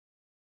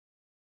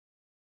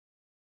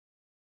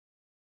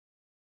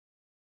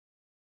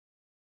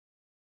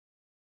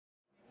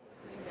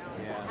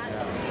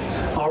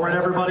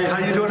everybody. How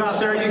you doing out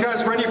there? You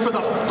guys ready for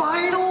the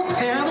final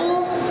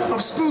panel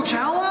of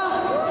Spookala?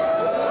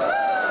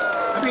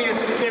 I mean,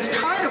 it's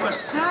kind of a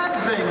sad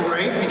thing,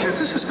 right? Because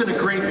this has been a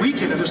great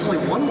weekend, and there's only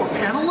one more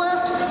panel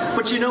left.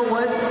 But you know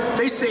what?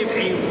 They saved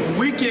a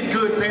wicked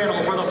good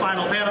panel for the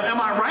final panel.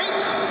 Am I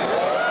right?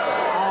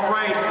 All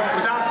right.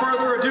 Without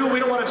further ado,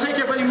 we don't want to take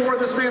up any more of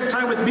this man's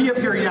time with me up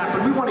here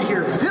yapping. We want to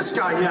hear this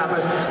guy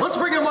yapping. Let's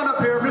bring him on up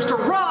here, Mr.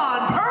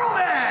 Ron Pearlman.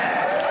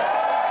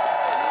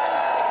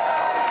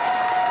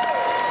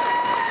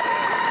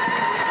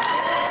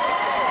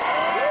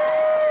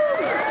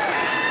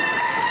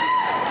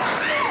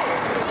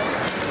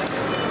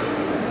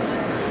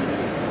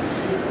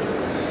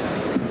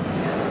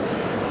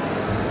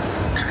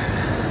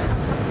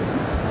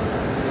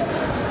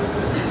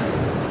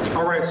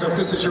 So if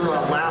this is your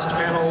last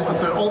panel,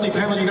 the only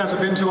panel you guys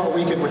have been to all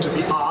weekend, which would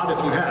be odd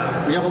if you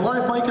have, we have a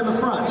live mic in the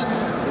front.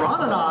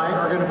 Ron and I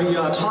are going to be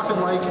talking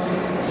like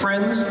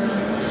friends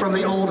from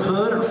the old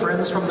hood or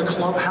friends from the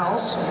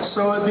clubhouse,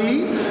 so it'd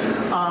be.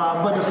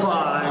 But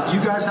if you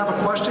guys have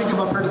a question,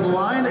 come up here to the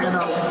line, and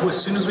as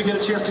soon as we get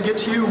a chance to get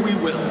to you, we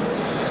will.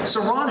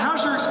 So Ron,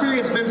 how's your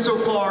experience been so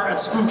far at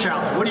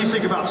Spookala? What do you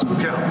think about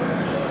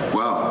Spookala?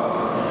 Well,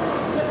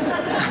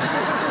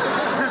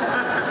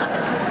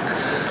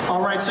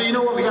 all right, so you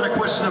know what? We got a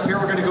question up here.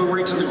 We're going to go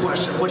right to the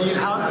question. Who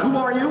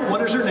are you?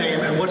 What is your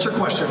name? And what's your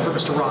question for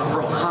Mr. Ron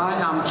Pearlman? Hi,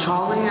 I'm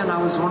Charlie, and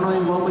I was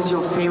wondering what was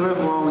your favorite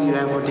role you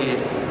ever did?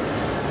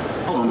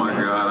 oh my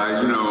God!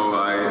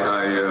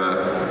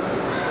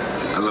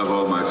 I love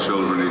all my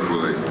children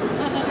equally.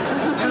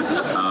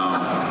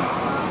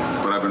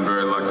 But I've been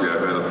very lucky.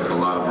 I've had a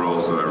lot of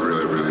roles that I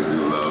really, really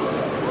do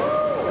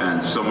love,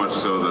 and so much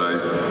so that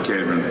I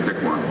can't even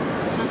pick one.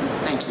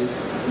 Thank you.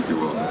 You're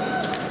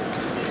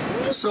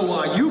welcome.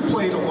 So you've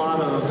played a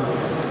lot of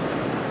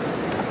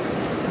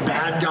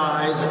bad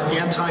guys and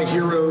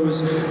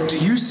anti-heroes. Do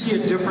you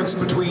see a difference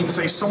between,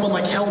 say, someone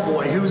like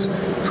Hellboy, who's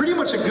pretty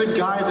much a good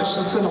guy that's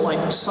just in a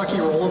sucky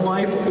role in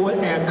life,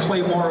 and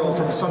Clay Morrow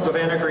from Sons of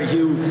Anarchy,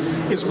 who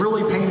is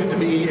really painted to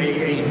be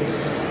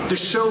the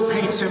show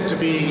paints him to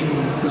be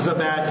the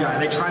bad guy.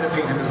 They try to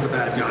paint him as the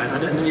bad guy.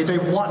 They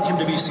want him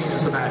to be seen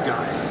as the bad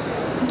guy.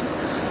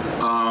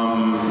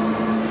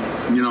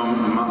 You know,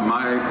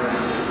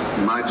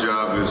 my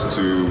job is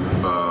to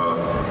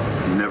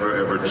never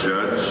ever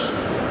judge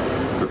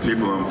the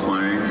people I'm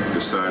playing,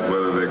 decide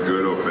whether they're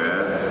good or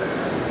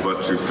bad,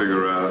 but to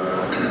figure out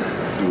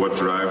what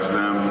drives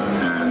them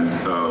and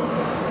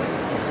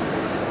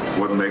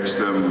what makes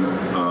them,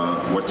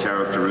 what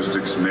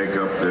characteristics make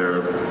up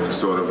their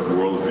sort of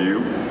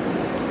worldview.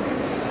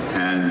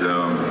 And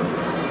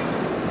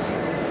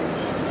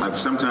I've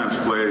sometimes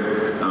played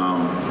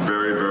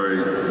very,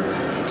 very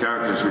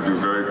characters who do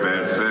very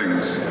bad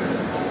things,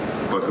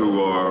 but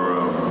who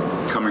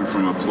are coming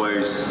from a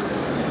place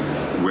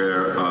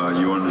where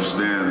you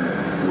understand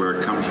where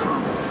it comes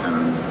from.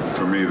 And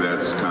for me,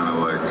 that's kind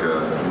of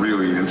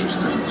really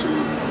interesting to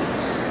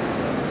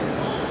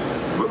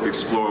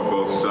explore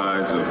both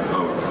sides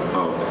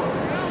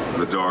of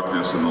the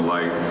darkness and the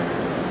light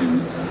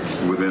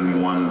within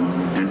one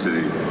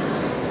entity.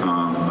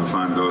 I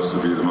find those to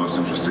be the most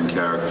interesting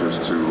characters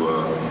to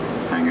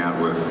hang out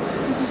with.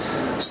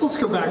 So let's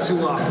go back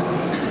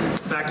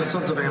to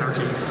Sons of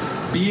Anarchy.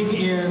 Being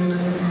in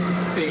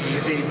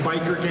a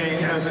biker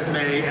gang, as it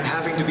may, and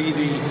having to be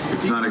the...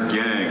 It's not a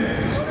gang,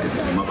 it's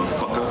a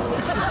motherfucker.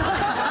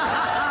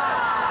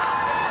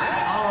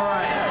 All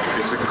right.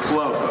 It's a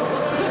club.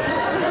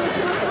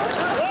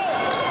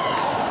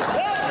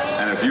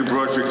 And if you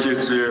brought your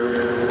kids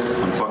here,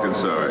 I'm fucking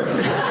sorry.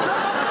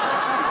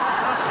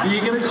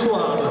 Being in a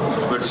club.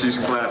 But she's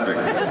clapping.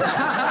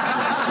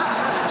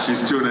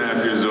 She's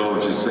 2.5 years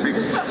old. She's saying,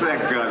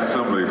 thank God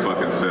somebody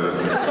fucking said it.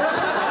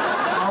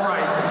 All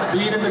right.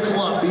 Being in the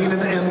club, being in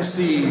the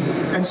MC,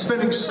 and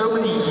spending so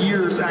many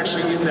years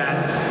actually in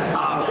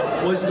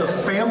that, was the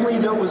family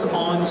that was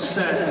on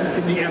set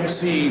in the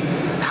MC,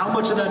 how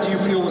much of that do you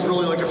feel was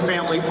really like a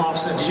family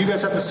offset? Did you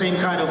guys have the same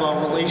kind of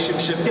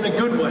relationship, in a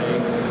good way,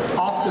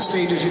 off the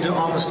stage as you did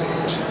on the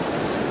stage?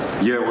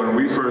 Yeah, when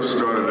we first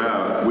started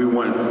out, we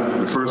went,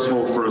 the first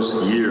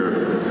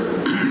year,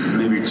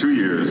 maybe 2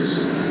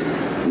 years,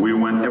 we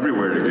went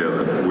everywhere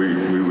together.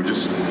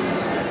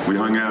 We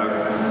hung out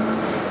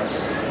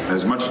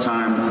as much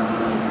time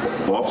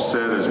off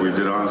set as we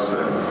did on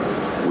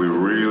set. We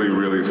really,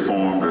 really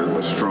formed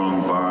a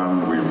strong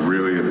bond. We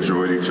really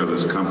enjoyed each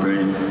other's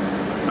company.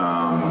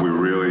 We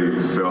really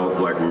felt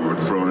like we were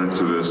thrown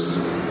into this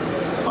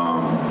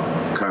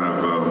kind of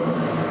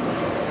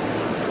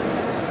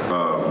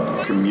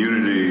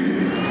community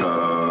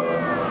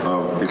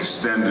of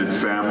extended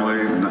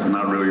family,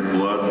 not really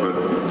blood,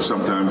 but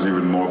sometimes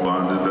even more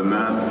bonded than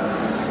that.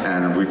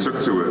 And we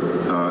took to it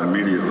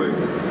immediately.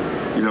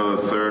 You know,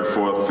 the 3rd,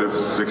 4th, 5th,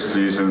 6th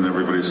season,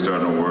 everybody's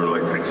starting to worry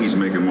like he's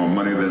making more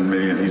money than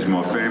me and he's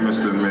more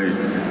famous than me.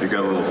 It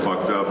got a little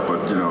fucked up,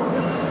 but you know,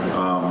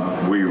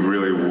 we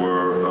really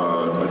were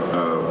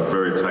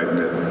very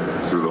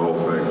tight-knit through the whole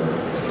thing.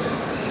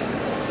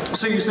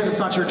 So you said it's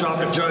not your job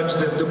to judge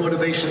the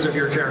motivations of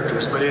your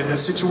characters, but in a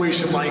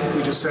situation like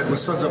we just said with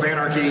Sons of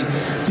Anarchy,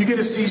 you get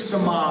to see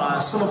some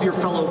of your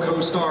fellow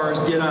co-stars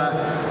get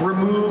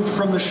removed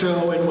from the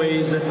show in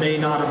ways that may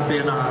not have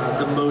been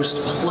the most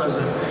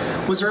pleasant.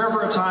 Was there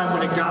ever a time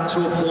when it got to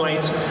a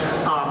point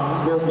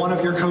where one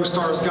of your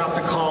co-stars got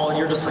the call and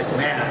you're just like,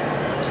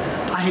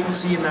 man, I hate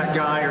seeing that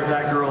guy or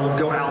that girl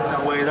go out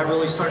that way. That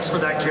really sucks for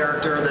that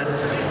character that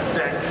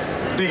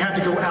they had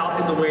to go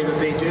out in the way that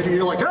they did. And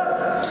you're like, oh,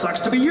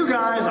 sucks to be you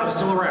guys. I'm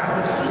still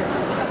around.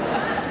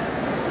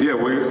 Yeah,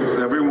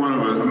 every one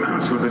of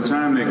us, from the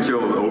time they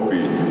killed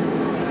Opie,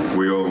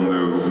 we all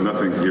knew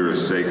nothing here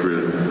is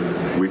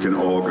sacred. We can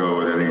all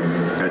go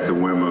at the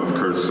whim of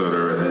Kurt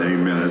Sutter at any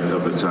minute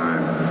of the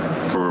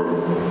time for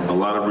a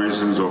lot of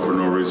reasons or for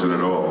no reason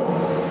at all,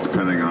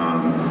 depending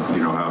on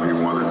how he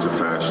wanted to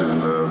fashion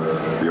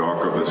the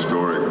arc of the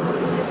story.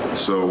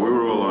 So we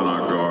were all on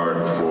our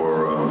guard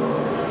for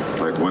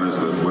when is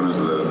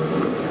the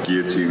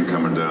guillotine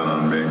coming down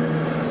on me?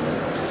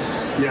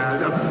 Yeah,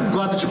 I'm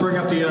glad that you bring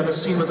up the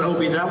scene with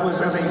Opie. That was,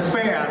 as a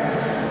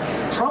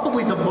fan,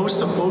 probably the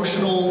most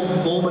emotional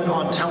moment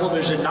on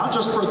television, not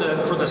just for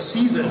the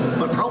season,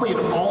 but probably in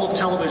all of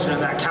television in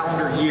that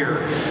calendar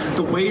year.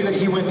 The way that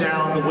he went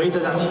down, the way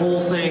that whole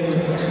thing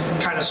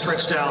kind of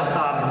stretched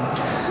out.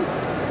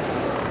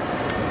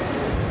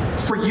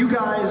 For you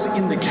guys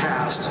in the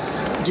cast,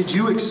 did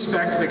you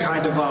expect the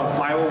kind of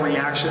viral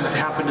reaction that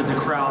happened in the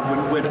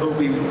crowd when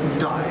Opie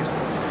died?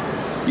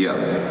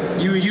 Yeah.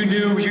 You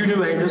knew,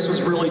 hey, this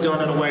was really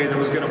done in a way that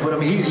was going to put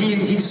him.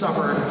 He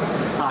suffered.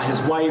 His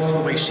wife,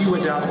 the way she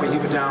went down, the way he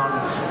went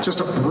down,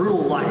 just a brutal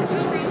life.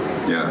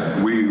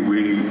 Yeah, we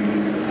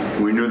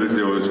knew that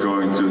there was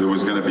going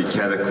to be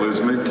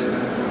cataclysmic,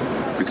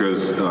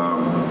 because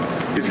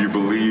if you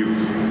believe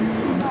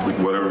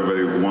what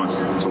everybody wants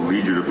to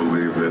lead you to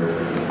believe, that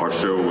our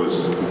show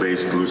was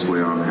based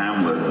loosely on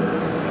Hamlet,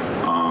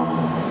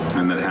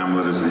 and that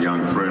Hamlet is the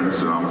young prince,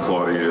 and I'm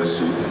Claudius,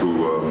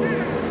 who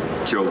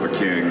killed the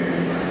king,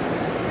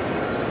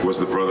 was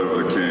the brother of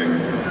the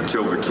king,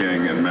 killed the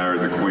king and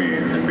married the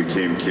queen and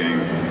became king,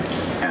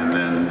 and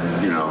then,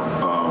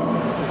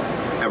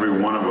 every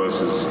one of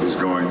us is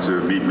going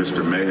to meet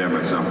Mr. Mayhem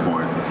at some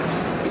point.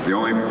 The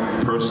only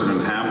person in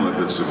Hamlet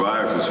that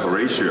survives is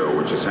Horatio,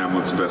 which is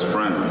Hamlet's best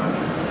friend,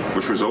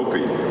 which was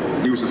Opie.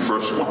 He was the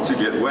first one to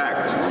get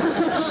whacked.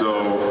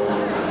 So,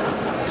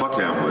 fuck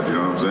Hamlet, you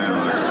know what I'm saying?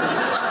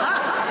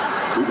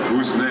 Like,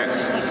 who's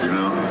next,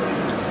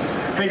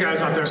 Hey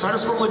guys out there, so I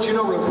just want to let you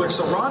know real quick,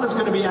 so Ron is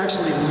going to be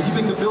actually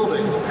leaving the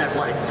building at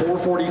like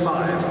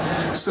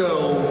 4:45,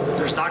 so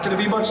there's not going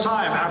to be much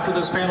time after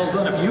this panel's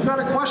done. If you've got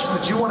a question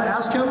that you want to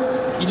ask him,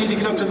 you need to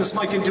get up to this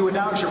mic and do it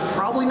now, because you're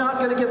probably not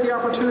going to get the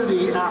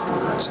opportunity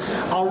afterwards.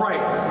 All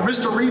right,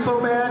 Mr.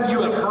 Repo Man, you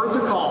have heard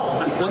the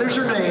call. What is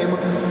your name?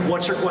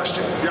 What's your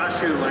question? Josh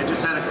Hu, I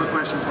just had a quick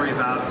question for you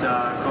about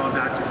going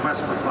back to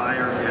Quest for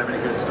Fire, if you have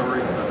any good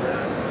stories about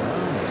that.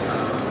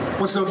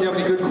 So if you have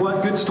any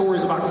good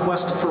stories about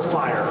Quest for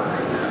Fire?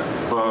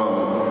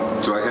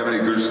 Do I have any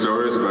good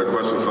stories about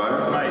Quest for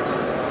Fire? Right.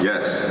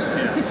 Yes.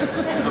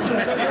 Yeah.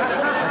 Okay.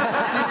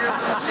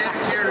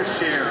 Care to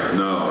share?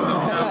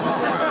 No.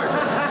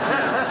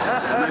 Yes.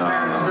 My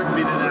parents took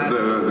me to that.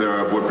 There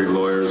would be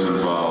lawyers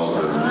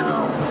involved, and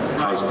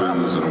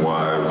husbands and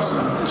wives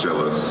and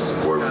jealous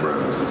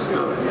boyfriends and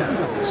stuff.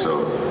 Yeah.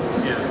 So.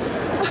 Yes.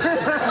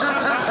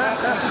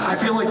 I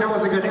feel like that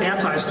was a good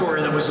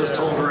anti-story that was just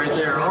told right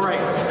there. All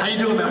right, how you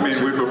doing, man? I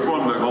mean, we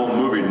performed the whole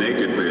movie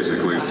naked,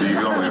 basically, so you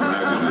can only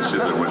imagine the shit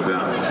that went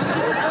down.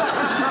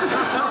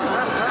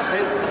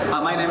 Hey,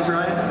 my name's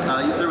Ryan.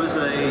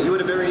 You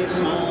had a very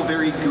small,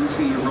 very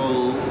goofy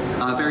role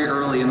very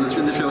early in the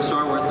show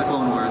Star Wars: The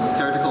Clone Wars. This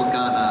character called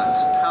Godnoct.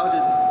 I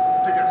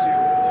think that's you.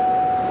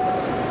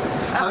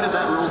 How did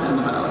that role come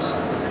about?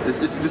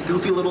 This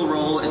goofy little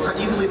role,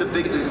 easily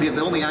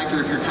the only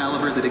actor of your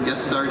caliber that had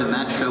guest starred in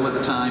that show at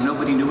the time.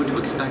 Nobody knew what to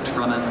expect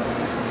from it,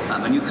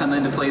 and you come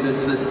in to play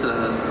this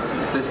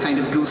kind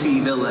of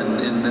goofy villain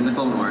in the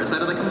Clone Wars. How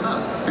did that come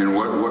about? In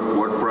what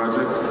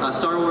project?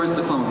 Star Wars: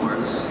 The Clone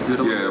Wars.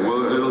 Yeah,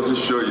 well, it'll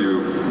just show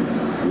you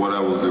what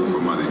I will do for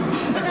money.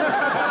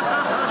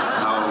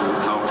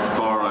 How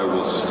far I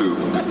will stoop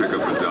to pick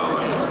up a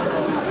dollar.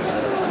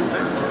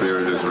 There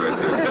it is, right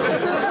there.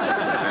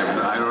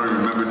 I don't even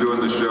remember doing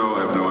the show.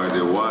 I have no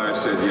idea why I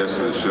said yes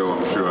to the show.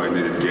 I'm sure I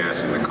needed gas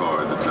in the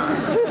car at the time.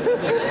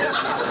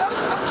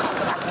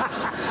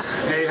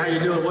 Hey, how you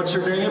doing? What's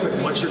your name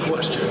and what's your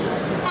question?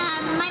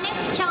 My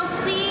name's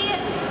Chelsea.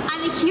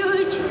 I'm a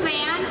huge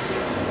fan.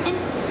 And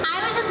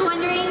I was just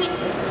wondering,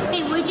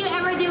 hey, would you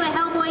ever do a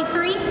Hellboy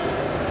 3?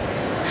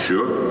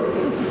 Sure.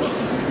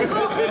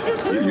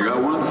 You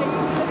got one?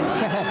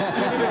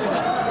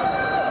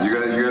 You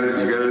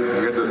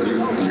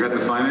got the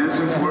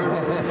financing for it? Oh,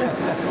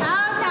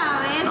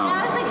 no. If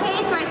that was the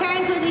case, my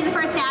parents would be the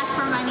first to ask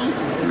for money.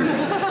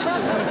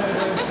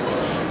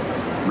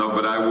 No,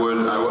 but I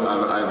would.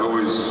 I've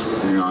always,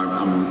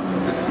 I'm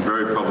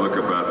very public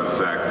about the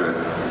fact that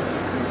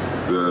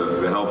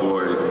the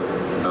Hellboy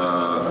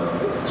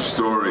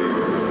story,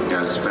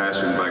 as as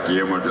fashioned by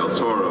Guillermo del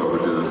Toro, who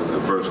did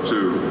the first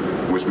two,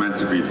 was meant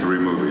to be 3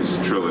 movies,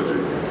 trilogy.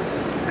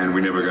 And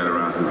we never got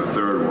around to the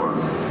third one.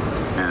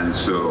 And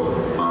so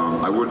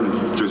I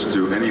wouldn't just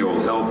do any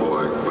old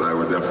Hellboy, but I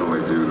would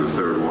definitely do the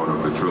third one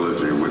of the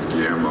trilogy with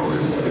Guillermo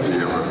if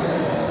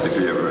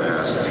he ever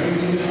asked.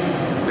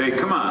 Hey,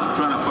 come on, I'm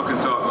trying to fucking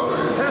talk over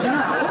here.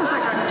 Yeah, what was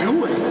that guy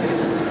doing?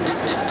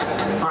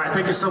 All right,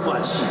 thank you so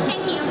much.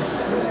 Thank you.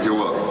 You're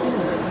welcome.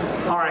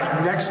 All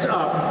right, next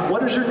up,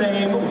 what is your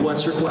name?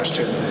 What's your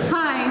question?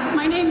 Hi,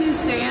 my name is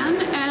Zan,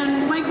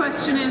 and my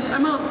question is,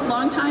 I'm a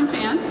longtime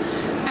fan,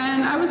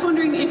 and I was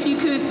wondering if you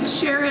could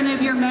share any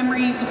of your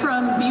memories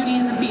from Beauty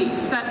and the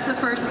Beast. That's the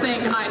first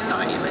thing I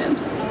saw you in.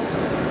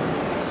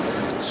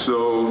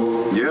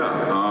 So, yeah,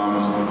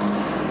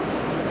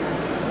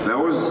 that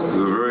was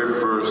the very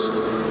first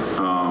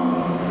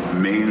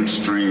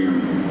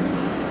mainstream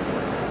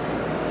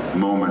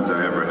moment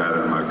I ever had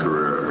in my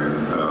career. I mean,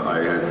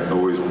 I had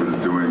always been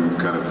doing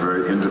kind of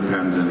very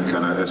independent,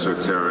 kind of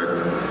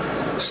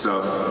esoteric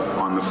stuff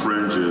on the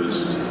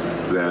fringes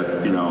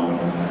that, you know,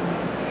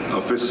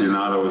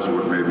 aficionados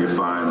would maybe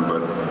find,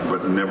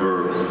 but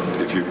never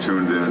if you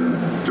tuned in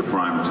to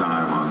prime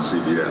time on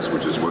CBS,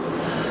 which is what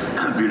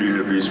Beauty and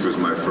the Beast was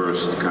my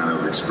first kind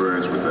of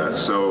experience with that.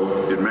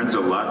 So it meant a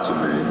lot to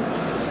me.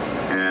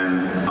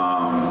 And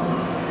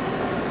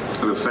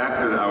the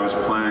fact that I was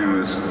playing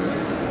this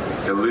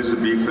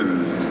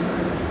Elizabethan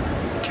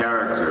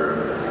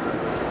character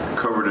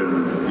covered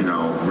in, you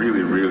know,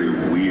 really, really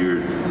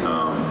weird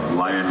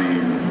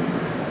limonene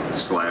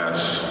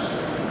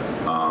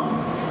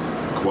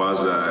 /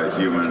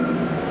 quasi-human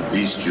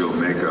bestial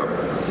makeup,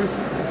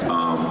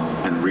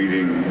 and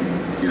reading,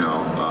 you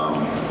know,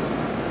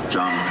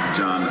 John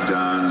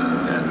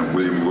Donne and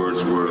William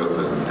Wordsworth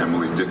and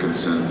Emily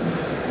Dickinson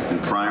in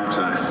prime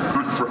time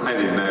on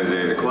Friday night at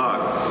 8 o'clock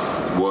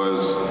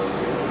was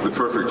the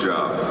perfect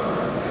job,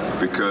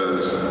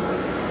 because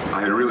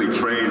I had really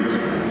trained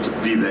to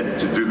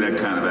do that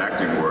kind of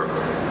acting work,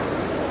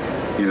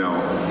 you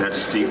know, that's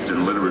steeped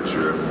in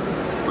literature.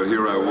 But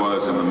here I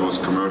was in the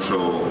most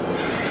commercial,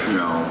 you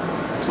know,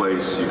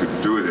 place you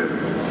could do it in.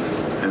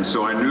 And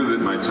so I knew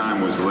that my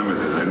time was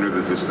limited. I knew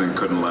that this thing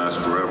couldn't last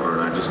forever,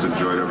 and I just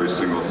enjoyed every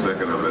single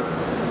second of it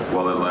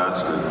while it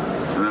lasted.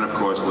 And then, of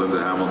course, Linda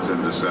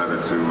Hamilton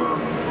decided to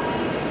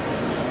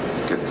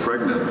get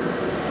pregnant.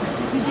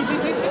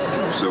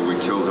 So we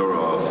killed her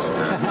off,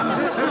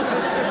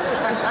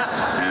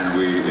 and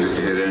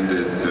it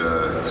ended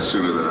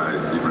sooner than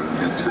I even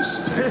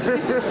anticipated.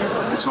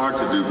 It's hard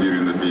to do Beauty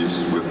and the Beast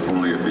with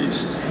only a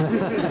beast.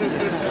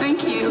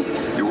 Thank you.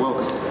 You're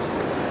welcome.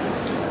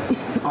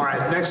 All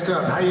right, next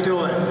up, how you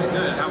doing?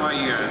 Good. How about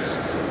you guys?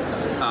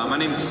 My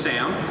name's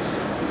Sam.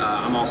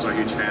 I'm also a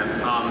huge fan.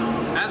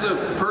 As a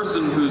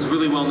person who's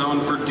really well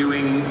known for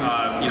doing,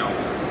 you know,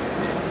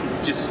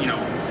 just, you know,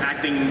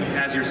 acting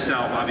as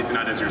yourself, obviously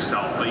not as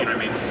yourself, but you know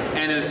what I mean,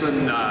 and as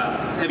in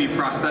heavy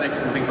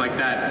prosthetics and things like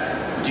that,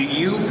 do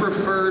you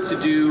prefer to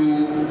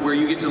do where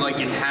you get to like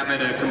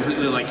inhabit a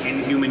completely like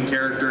inhuman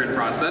character in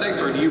prosthetics,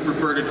 or do you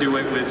prefer to do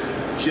it with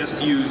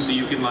just you so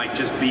you can like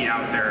just be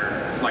out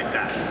there like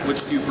that?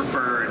 Which do you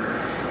prefer, and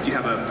do you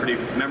have a pretty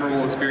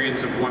memorable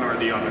experience of one or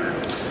the other?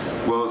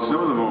 Well,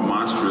 some of the more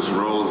monstrous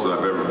roles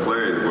I've ever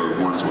played were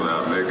ones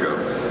without makeup.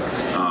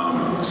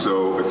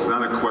 So it's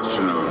not a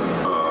question of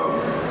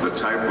the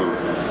type of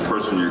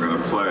person you're going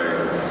to play.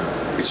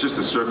 It's just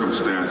the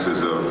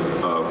circumstances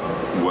of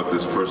what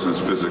this person's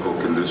physical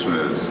condition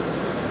is.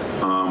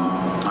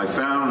 I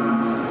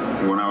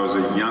found when I was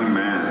a young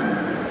man,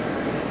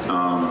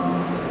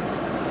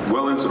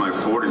 well into my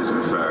 40s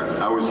in fact,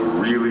 I was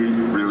really,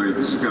 really,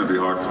 this is going to be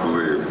hard to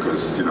believe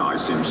because, you know, I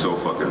seem so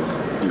fucking,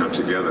 you know,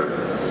 together.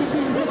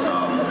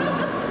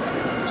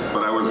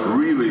 But I was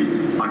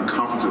really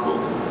uncomfortable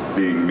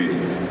being me.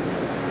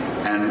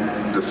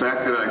 And the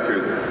fact that I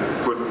could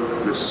put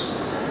this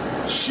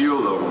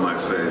shield over my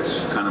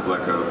face, kind of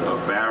like a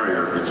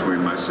barrier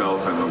between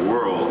myself and the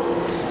world,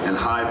 and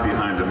hide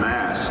behind a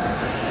mask,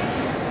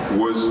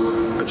 was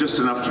just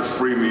enough to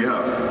free me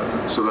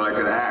up so that I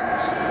could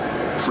act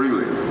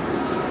freely.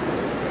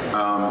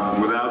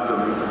 Without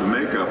the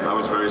makeup, I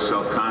was very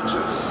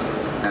self-conscious.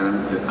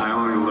 And I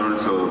only learned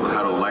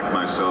how to like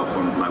myself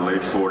in my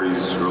late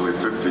 40s, early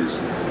 50s.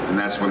 And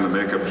that's when the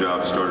makeup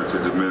job started to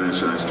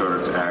diminish and I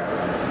started to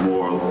act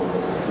more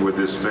with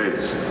this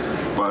face.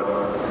 But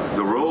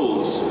the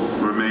roles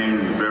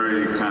remained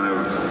very kind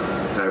of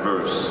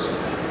diverse.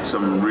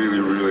 Some really,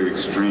 really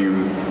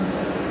extreme,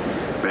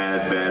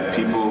 bad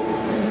people.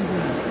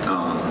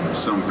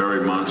 Some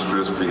very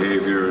monstrous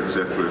behavior,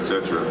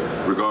 etc.,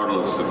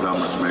 regardless of how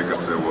much makeup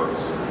there was.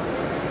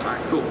 All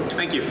right, cool.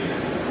 Thank you.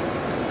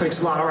 Thanks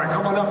a lot. All right,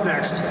 come on up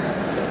next.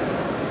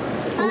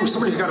 Oh,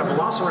 somebody's got a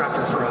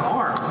velociraptor for an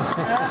arm.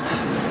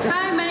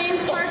 Hi, my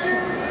name's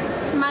Parker.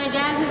 My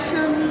dad has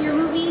shown me your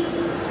movies.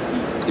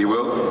 He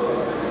will?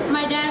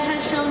 My dad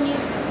has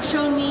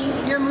shown me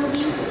your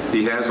movies.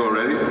 He has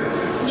already?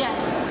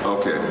 Yes.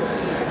 Okay.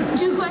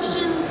 2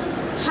 questions.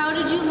 How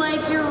did you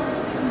like your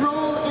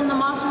role in the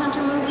Monster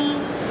Hunter movie?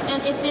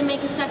 And if they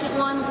make a second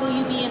one, will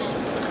you be in it?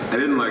 I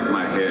didn't like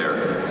my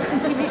hair.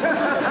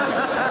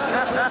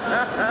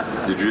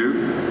 Did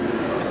you?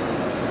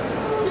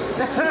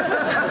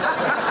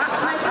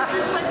 My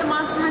sisters played the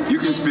Monster Hunter. You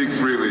can speak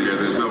freely here.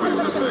 There's nobody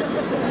listening.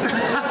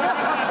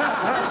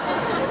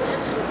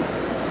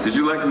 Did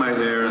you like my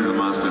hair in the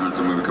Monster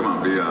Hunter movie? Come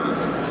on, be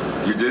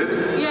honest. You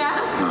did? Yeah.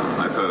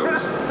 I thought it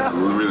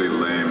was really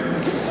lame.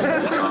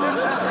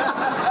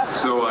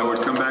 So I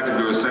would come back and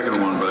do a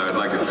second one, but I'd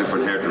like a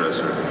different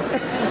hairdresser.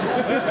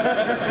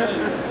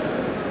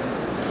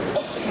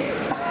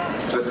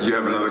 You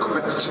have another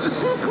question?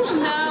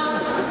 No.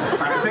 All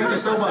right, thank you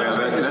so much.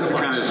 Yeah, that's the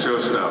kind of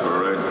showstopper,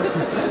 right?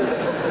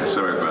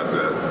 Sorry about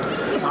that.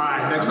 All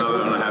right, next up.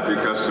 Another unhappy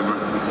customer.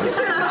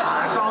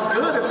 It's all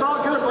good. It's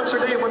all good. What's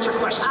your name? What's your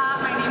question?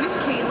 My name is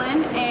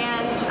Caitlin,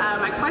 and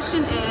my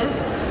question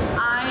is,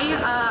 I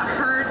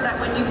heard that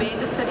when you made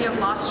the City of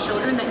Lost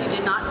Children that you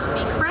did not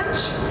speak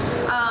French.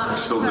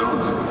 Still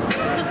don't.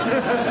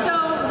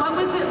 So what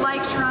was it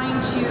like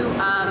trying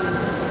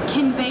to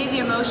convey the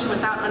emotion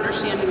without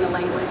understanding the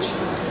language?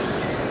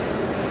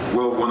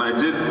 Well, when I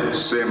did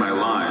say my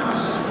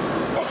lines,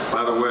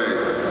 by the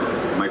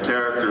way, my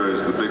character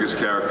is the biggest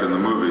character in the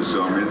movie,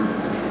 so I'm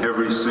in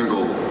every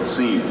single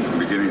scene from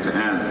beginning to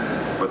end.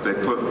 But they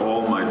put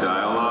all my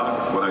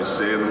dialogue, what I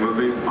say in the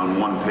movie, on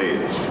one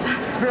page.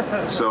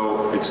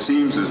 So it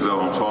seems as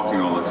though I'm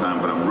talking all the time,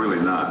 but I'm really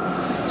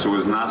not. So it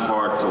was not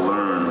hard to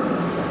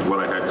learn what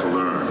I had to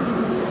learn.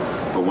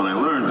 But when I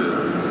learned it,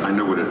 I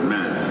knew what it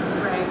meant.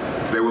 Right.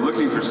 They were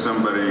looking for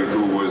somebody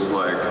who was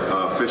like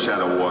a fish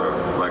out of water,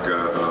 like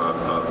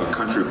a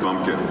country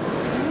bumpkin.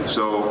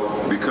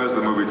 So because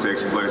the movie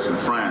takes place in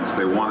France,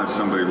 they wanted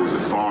somebody who was a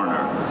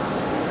foreigner.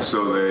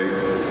 So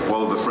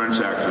all of the French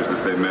actors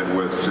that they met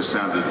with just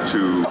sounded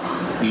too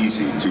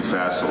easy, too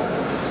facile.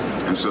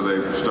 And so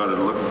they started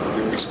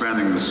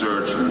expanding the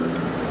search, and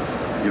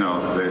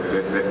they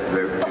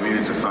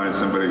needed to find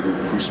somebody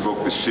who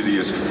spoke the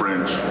shittiest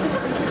French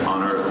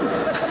on earth.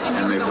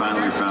 And they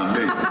finally found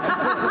me.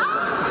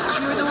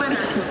 You were the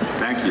winner.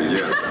 Thank you,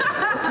 yes.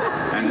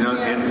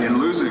 And in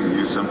losing,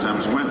 you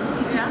sometimes win.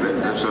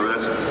 Yeah. So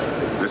that's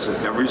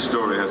every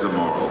story has a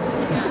moral.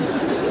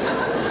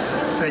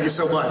 Thank you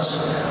so much.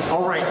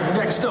 All right,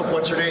 next up,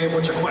 what's your name?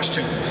 What's your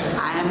question?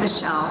 Hi, I'm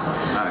Michelle.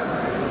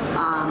 Hi.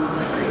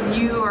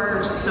 You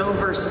are so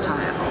versatile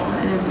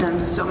and have done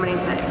so many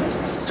things.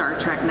 Star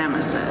Trek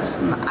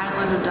Nemesis and the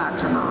Island of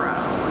Dr.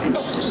 Moreau, and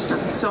you've just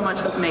done so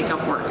much with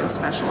makeup work and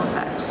special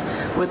effects.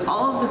 With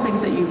all of the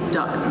things that you've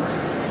done,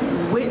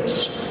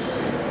 which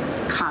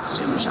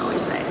costume, shall we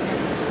say,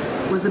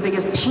 was the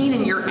biggest pain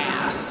in your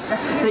ass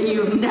that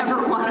you've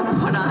never want to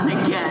put on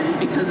again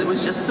because it was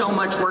just so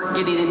much work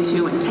getting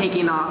into and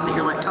taking off that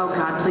you're like, oh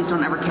God, please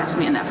don't ever cast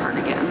me in that part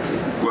again?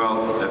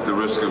 Well, at the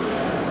risk of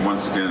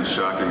once again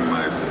shocking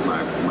my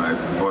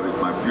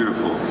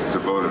beautiful,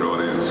 devoted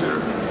audience here,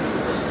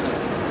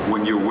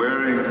 when you're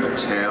wearing a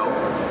tail,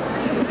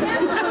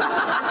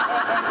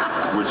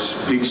 which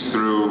speaks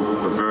through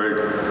a very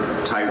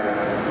tight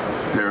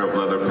pair of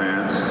leather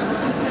pants,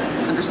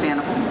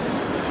 Understandable.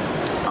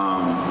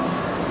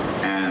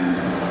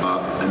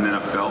 and then a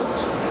belt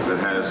that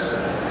has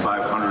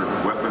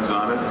 500 weapons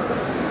on it,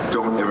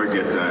 don't ever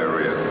get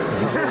diarrhea.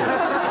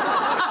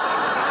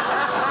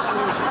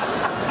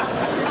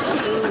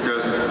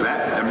 Because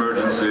that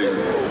emergency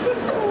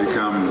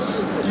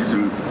becomes,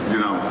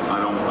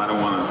 I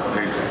don't want to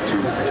paint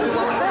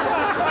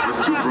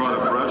with too broad a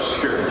brush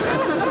here.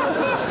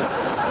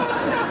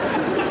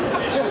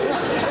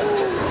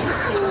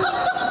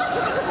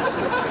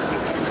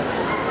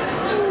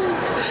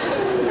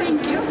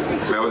 Thank you.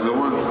 That was the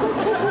one.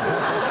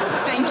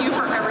 Thank you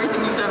for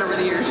everything you've done over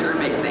the years. You're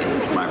amazing.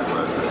 My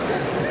pleasure.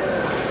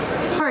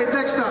 All right,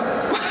 next up.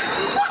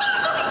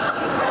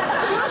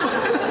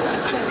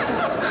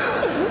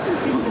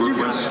 We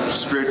went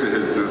straight to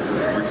his,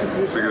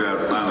 we figured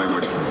out finally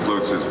what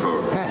floats his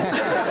boat.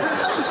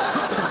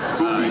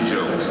 Poopy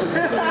jokes.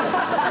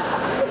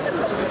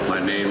 My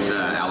name's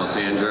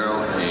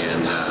Alessandro,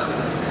 and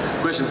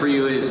question for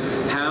you is,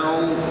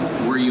 how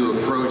were you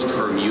approached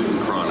for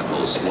Mutant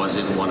Chronicles? Was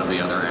it one of the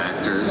other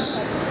actors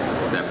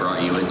that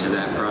brought you into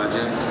that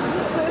project?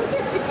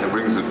 It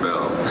rings a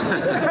bell.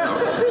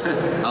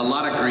 A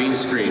lot of green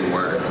screen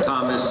work.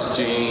 Thomas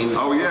Jane.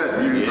 Oh yeah,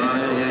 Mutant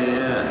Chronicles.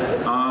 Yeah.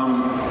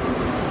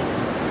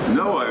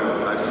 No,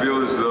 I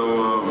feel as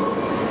though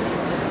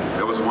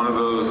that was one of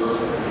those.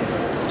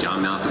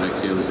 John Malkovich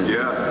too, was it?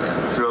 Yeah,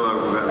 I feel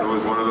like that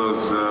was one of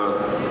those.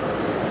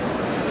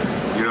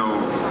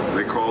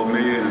 They called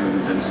me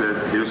and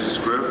said, "Here's the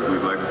script.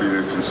 We'd like for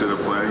you to consider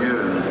playing it."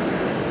 And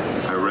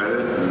I read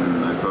it,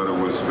 and I thought it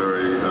was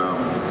very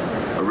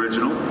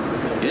original.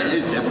 Yeah,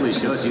 it definitely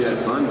shows you had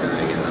fun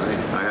during it.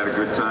 I had a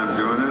good time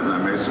doing it, and I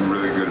made some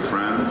really good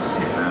friends.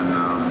 And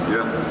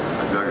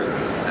I dug it.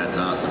 That's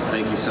awesome.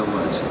 Thank you so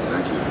much.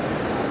 Thank you.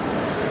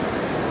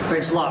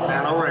 Thanks a lot,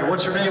 man. All right,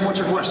 what's your name? What's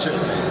your question?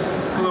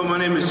 Hello, my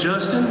name is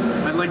Justin.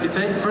 I'd like to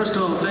first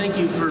of all, thank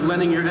you for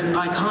lending your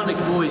iconic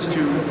voice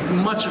to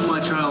much of my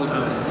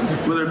childhood,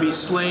 whether it be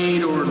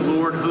Slade or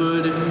Lord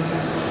Hood.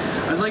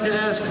 I'd like to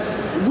ask,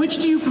 which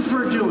do you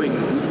prefer doing,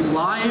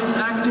 live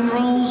acting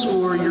roles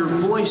or your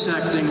voice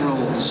acting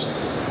roles?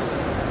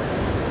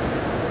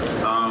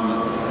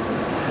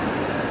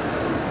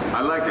 I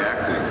like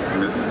acting.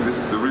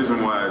 The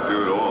reason why I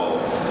do it all,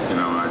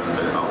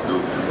 I'll do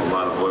a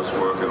lot of voice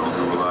work and I'll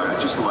do a lot. I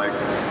just like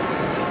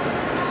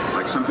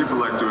some people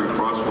like doing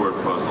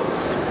crossword puzzles,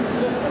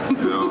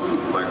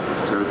 like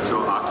to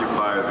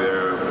occupy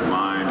their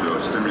mind or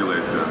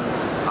stimulate them.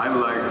 I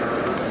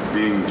like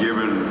being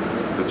given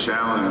the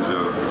challenge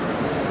of,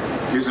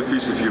 here's a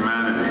piece of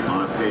humanity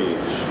on a page.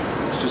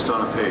 It's just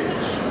on a page.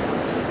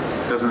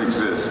 It doesn't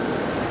exist.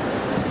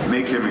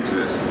 Make him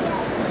exist.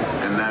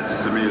 And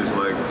that, to me, is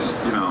like,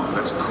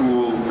 that's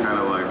cool, kind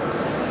of like,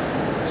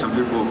 some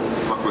people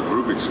fuck with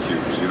Rubik's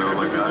Cubes,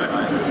 like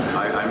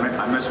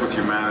I mess with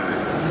humanity.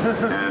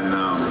 And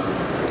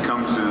it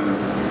comes in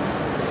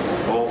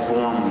all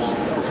forms,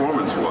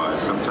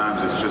 performance-wise.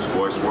 Sometimes it's just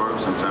voice work,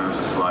 sometimes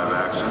it's live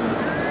action.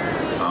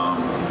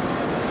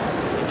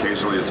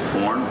 Occasionally it's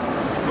porn,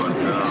 but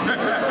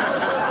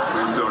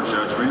please don't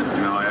judge me.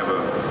 I have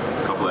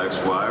a couple of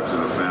ex-wives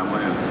and a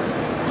family, and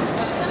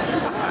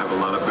I have a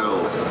lot of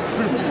bills.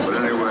 But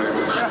anyway,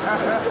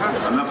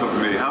 enough of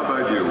me. How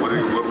about you? What do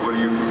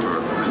you prefer?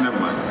 Never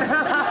mind.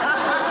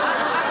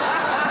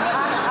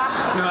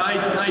 No,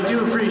 I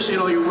do appreciate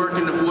all your work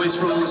in the voice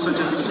roles such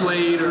as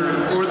Slade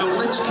or the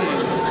Lich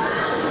King.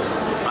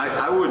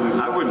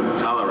 I wouldn't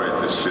tolerate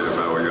this shit if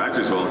I were you. I'd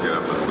just all get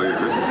up and leave.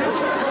 This is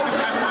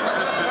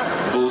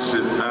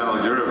bullshit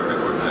panel you're ever going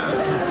to attend.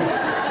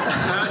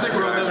 I think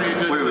we're all having a good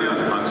completely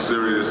time.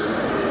 Unserious.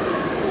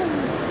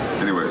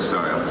 Anyway,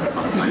 sorry, I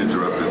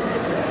interrupted.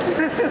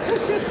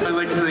 I'd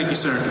like to thank you,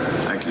 sir.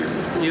 Thank you.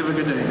 You have a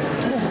good day.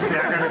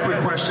 Yeah, I got a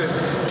quick question.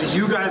 Do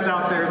you guys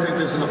out there think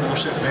this is a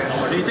bullshit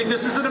panel, or do you think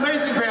this is an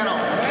amazing panel?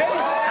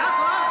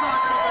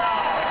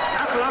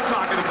 That's what I'm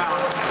talking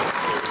about.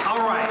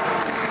 All right.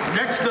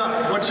 Next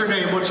up, what's your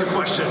name? What's your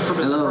question for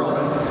Mr.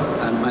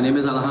 Pearlman? My name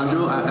is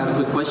Alejandro. I got a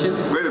quick question.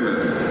 Wait a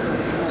minute.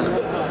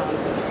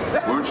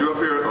 Weren't you up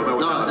here? Oh, that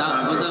was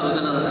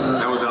Alessandro.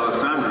 That was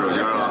Alessandro.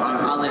 You're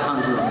Alejandro.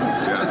 Alejandro.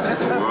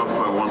 Yeah, we're off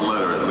by one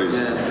letter at least.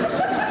 Yeah.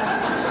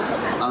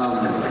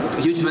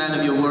 Huge fan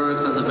of your work,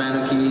 Sons of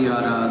Anarchy.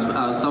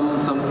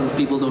 Some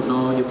people don't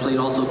know you played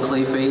also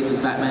Clayface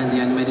in Batman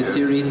the Animated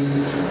Series.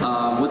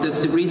 With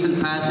this recent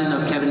passing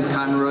of Kevin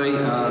Conroy,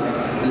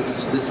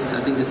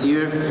 this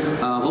year,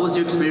 what was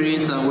your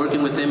experience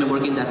working with him and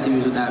working that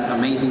series with that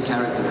amazing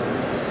character?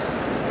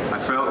 I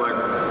felt like,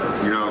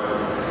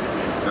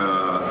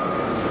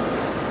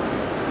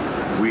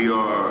 we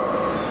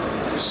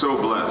are so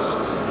blessed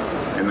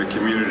in the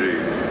community,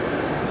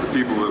 the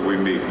people that we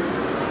meet.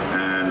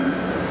 And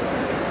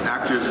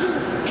actors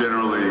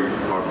generally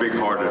are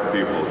big-hearted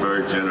people,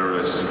 very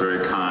generous, very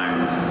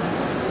kind.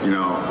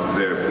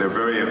 They're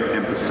very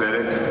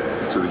empathetic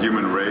to the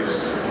human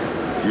race.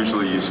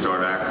 Usually you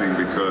start acting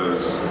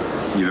because,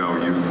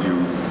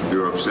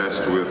 you're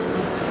obsessed with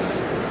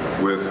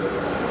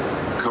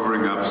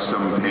covering up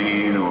some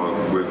pain or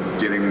with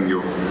getting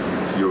your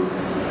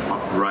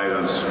right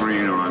on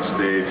screen or on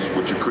stage,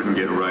 which you couldn't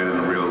get right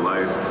in real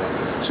life.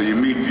 So you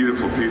meet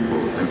beautiful people,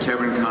 and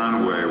Kevin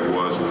Conway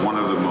was one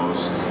of the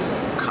most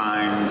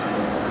kind,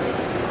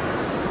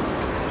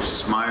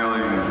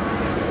 smiling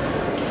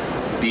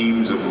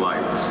beams of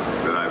light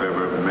that I've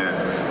ever met.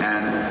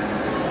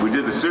 And we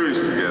did the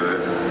series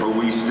together, but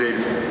we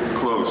stayed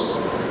close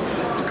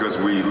because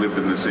we lived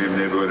in the same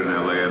neighborhood in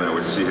LA, and I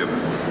would see him,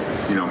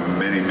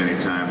 many, many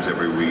times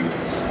every week.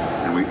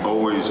 And we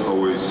always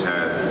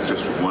had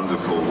just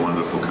wonderful,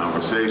 wonderful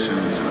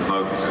conversations and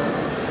hugs.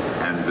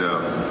 And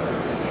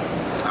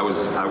I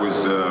was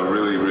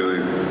really,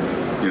 really,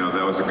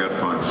 that was a gut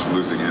punch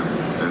losing him,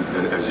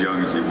 as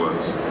young as he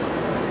was.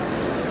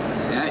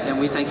 And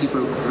we thank you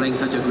for playing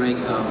such a great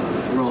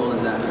role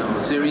in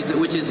that series,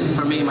 which is,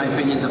 for me, in my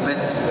opinion, the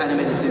best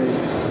animated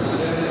series.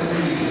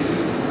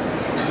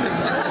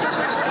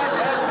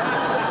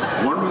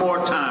 One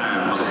more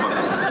time,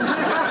 motherfucker.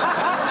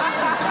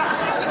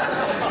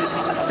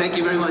 Thank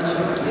you very much.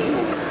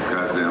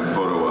 Goddamn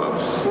photo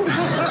ops.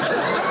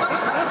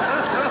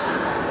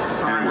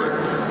 Anyway,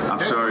 I'm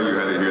sorry you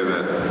had to hear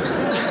that.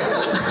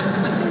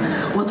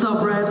 What's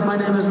up, Brad? My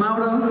name is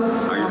Mauro.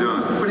 How you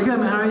doing? Pretty good,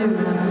 man. How are you,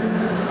 man?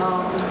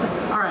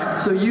 All right,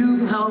 so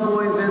you,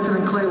 Hellboy, Vincent,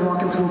 and Clay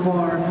walk into a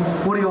bar.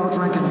 What are y'all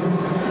drinking?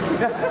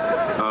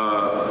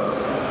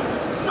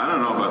 I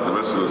don't know about the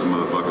rest of those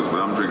motherfuckers, but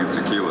I'm drinking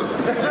tequila.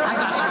 I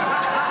got you.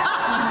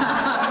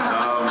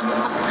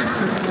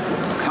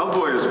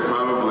 Hellboy is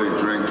probably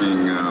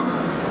drinking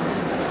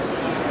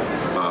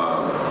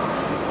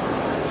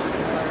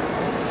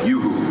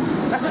Yoo-hoo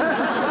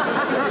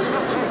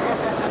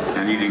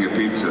and eating a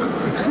pizza.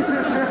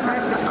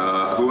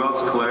 Who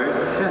else? Clay?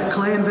 Yeah,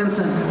 Clay and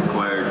Vincent.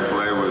 Clay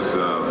was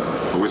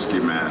a whiskey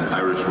man,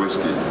 Irish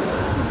whiskey.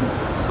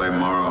 Clay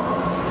Morrow.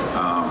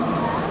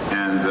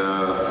 And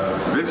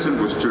Vincent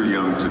was too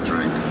young to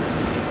drink,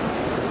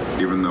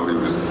 even though he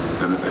was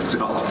an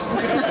adult.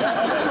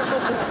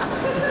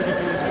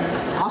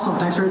 Awesome.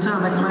 Thanks for your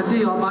time. Next time I see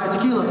you, I'll buy a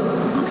tequila.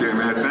 Okay,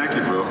 man. Thank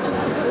you, bro.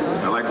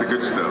 I like the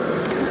good stuff.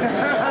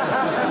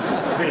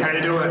 Hey, how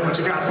you doing? What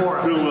you got for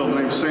him? Doing well.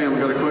 My name's Sam. I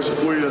got a question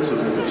for you. It's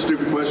a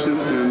stupid question.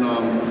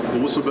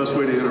 And what's the best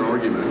way to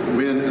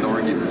win an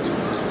argument?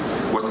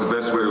 What's the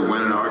best way to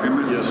win an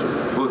argument? Yes,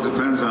 sir. Well, it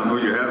depends on who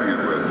you're having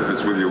it with. If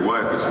it's with your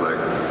wife, it's like,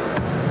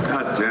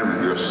 God damn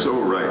it, you're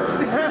so right.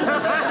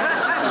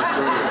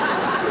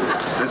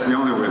 That's the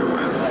only way to win.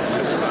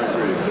 Yes, I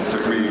agree. It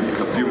took me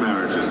a few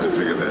marriages to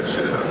figure that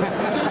shit out.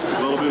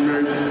 Well, I've been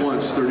married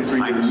once, 33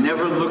 years. I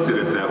never looked at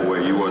it that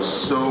way. You are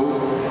so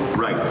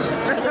right.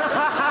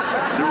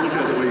 Never looked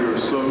at it that way. You're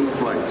so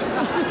right.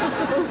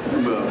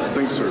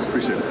 Thanks, sir.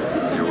 Appreciate it.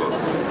 You're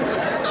welcome.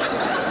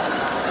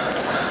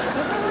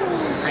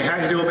 Hey, how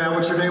you doing, man?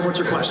 What's your name? What's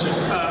your question?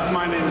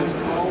 My name is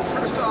Paul.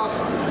 First off,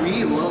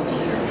 we love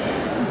you.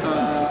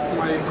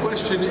 My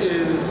question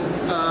is,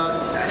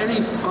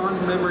 any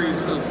fond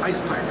memories of Ice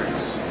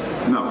Pirates?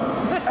 No.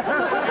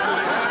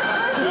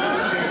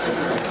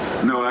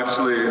 No,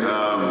 actually,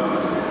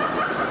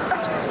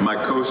 my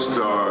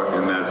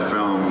co-star in that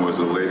film was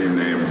a lady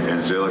named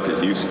Angelica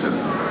Houston,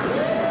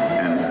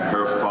 and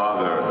her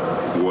father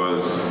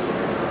was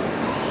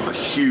a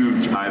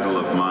huge idol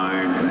of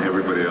mine and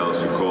everybody else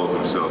who calls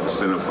himself a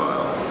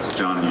cinephile. It's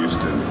John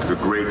Huston, the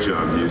great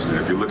John Huston.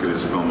 If you look at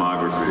his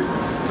filmography,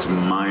 it's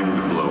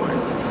mind-blowing.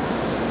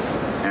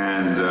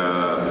 And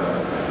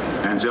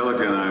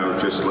Angelica and I were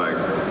just like,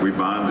 we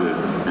bonded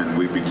and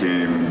we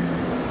became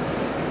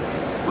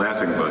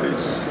laughing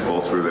buddies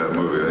all through that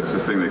movie. That's the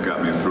thing that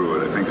got me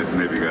through it. I think that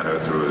maybe got her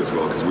through it as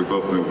well, because we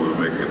both knew we were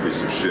making a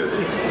piece of shit.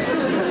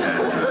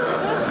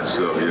 And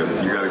so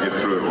you got to get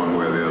through it one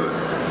way or the other.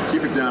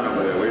 Keep it down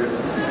over there, will you?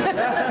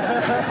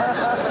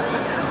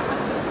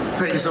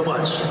 Thank you so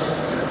much.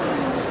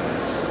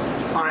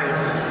 All right,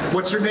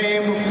 what's your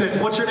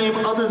name? What's your name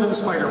other than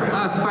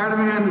Spider-Man?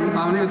 Spider-Man.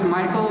 My name is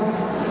Michael.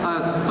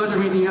 It's a pleasure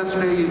meeting you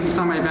yesterday. You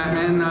saw my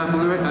Batman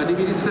Blu-ray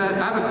DVD set.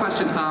 I have a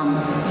question.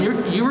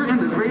 You were in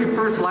the very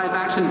first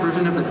live-action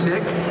version of The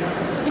Tick.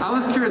 I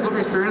was curious what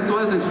your experience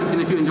was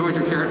and if you enjoyed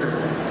your character.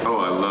 Oh,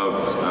 I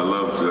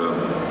loved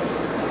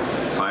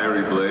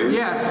Fiery Blade.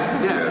 Yes.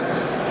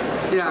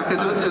 Yeah,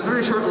 because it was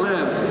very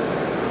short-lived.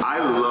 I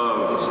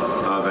loved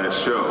that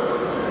show,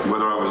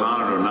 whether I was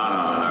on it or not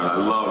on it. I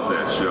loved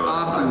that show.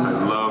 Awesome. I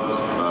loved,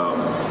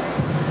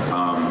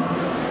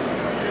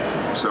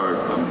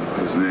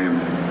 his name.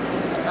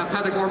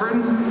 Patrick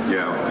Warburton?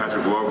 Yeah,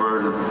 Patrick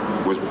Warburton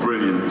was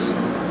brilliant.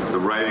 The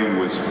writing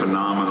was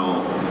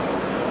phenomenal.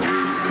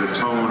 The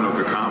tone of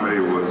the comedy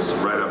was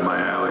right up my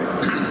alley.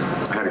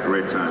 I had a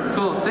great time.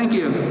 Cool, thank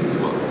you.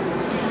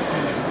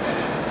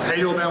 How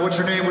you doing, man? What's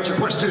your name? What's your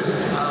question?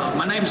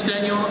 My name's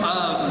Daniel.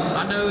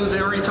 I know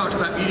they already talked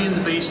about Beauty and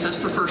the Beast. That's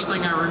the first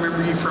thing I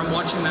remember you from,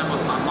 watching that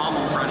with my mom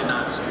on Friday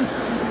nights.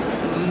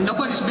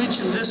 Nobody's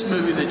mentioned this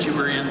movie that you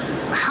were in.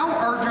 How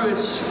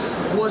arduous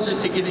was it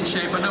to get in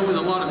shape? I know with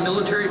a lot of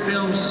military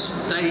films,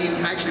 they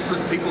actually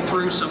put people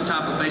through some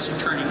type of basic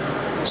training.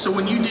 So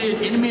when you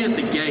did Enemy at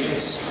the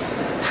Gates,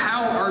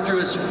 how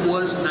arduous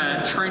was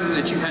that training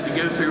that you had to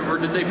go through, or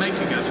did they make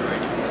you go through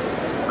any?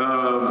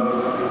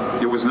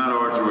 It was not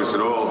arduous at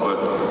all,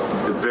 but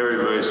very,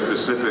 very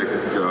specific.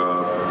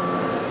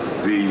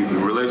 The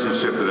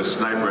relationship that a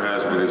sniper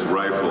has with his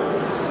rifle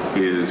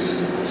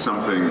is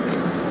something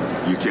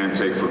you can't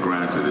take for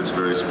granted. It's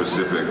very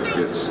specific.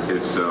 It's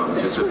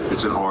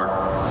an art,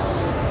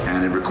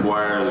 and it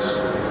requires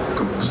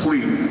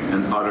complete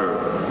and utter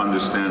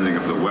understanding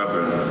of the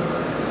weapon,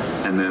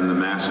 and then the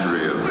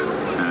mastery of it.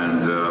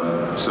 And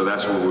so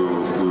that's what we were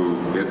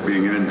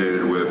being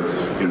inundated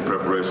with in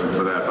preparation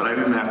for that. But I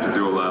didn't have to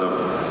do a lot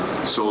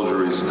of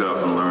soldiery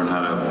stuff and learn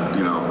how to,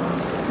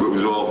 it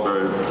was all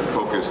very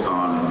focused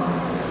on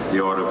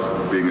the art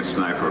of being a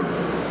sniper.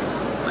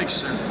 Thanks,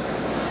 sir.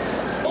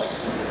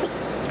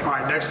 All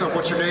right, next up,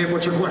 what's your name?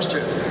 What's your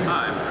question?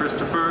 Hi, I'm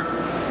Christopher,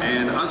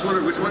 and I was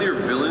wondering which one of your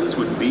villains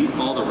would beat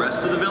all the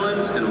rest of the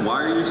villains, and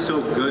why are you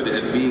so good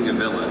at being a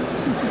villain?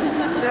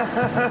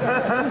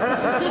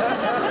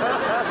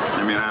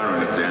 I mean, I don't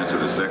need to answer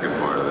the second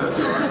part of that,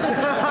 do I?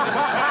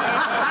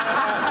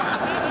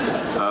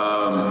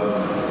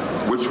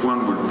 Which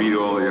one would beat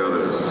all the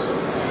others?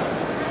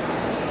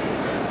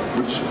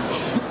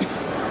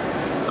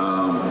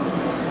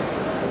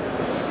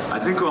 I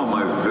think all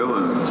my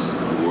villains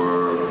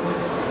were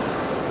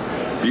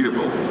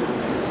beatable.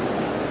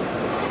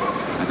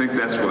 I think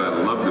that's what I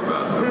loved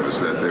about them, was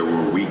that they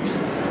were weak,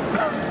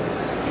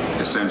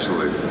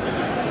 essentially.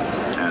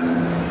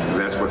 And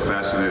that's what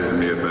fascinated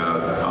me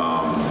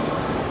about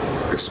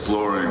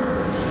exploring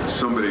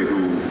somebody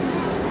who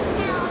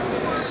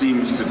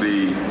seems to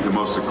be the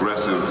most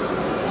aggressive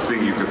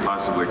thing you could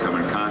possibly come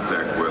in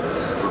contact with.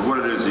 But what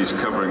it is he's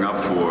covering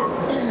up for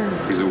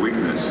is a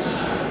weakness.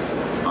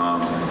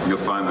 You'll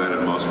find that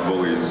in most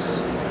bullies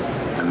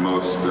and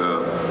most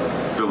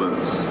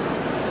villains.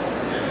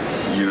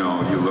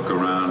 You look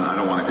around, I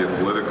don't want to get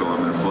political,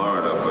 I'm in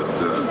Florida, but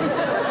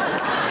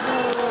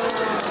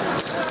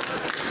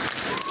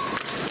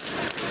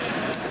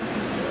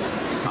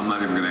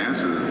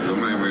answer. I'm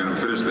not even going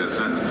to finish that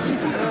sentence.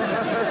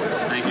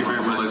 Thank you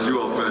very much. Unless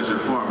you all finish it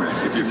for me.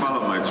 If you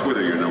follow my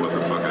Twitter, you know what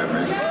the fuck I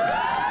mean.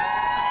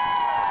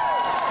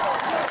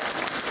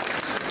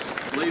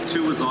 Blade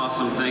 2 was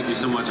awesome. Thank you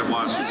so much. I've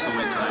watched it so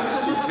many times.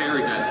 You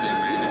carried that thing,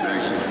 man.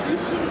 Thank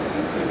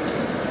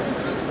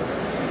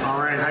you. All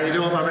right, how you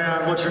doing, my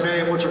man? What's your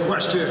name? What's your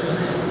question?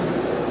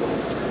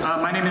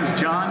 My name is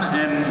John,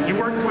 and you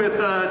worked with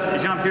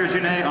Jean-Pierre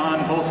Jeunet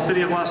on both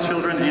City of Lost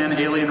Children and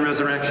Alien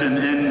Resurrection,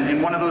 and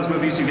in one of those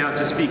movies you got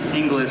to speak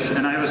English,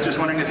 and I was just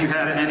wondering if you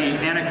had any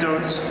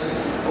anecdotes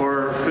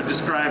or could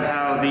describe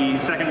how the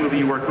second movie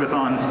you worked with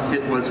on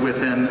it was with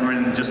him,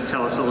 or just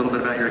tell us a little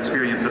bit about your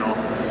experience at all.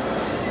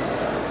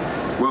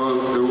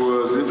 Well, it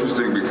was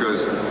interesting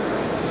because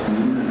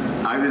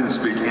I didn't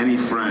speak any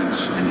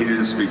French, and he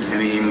didn't speak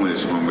any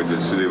English when we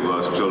did City of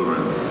Lost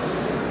Children.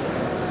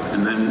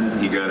 And then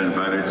he got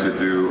invited to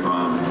do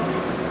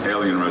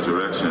Alien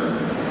Resurrection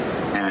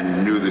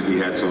and knew that he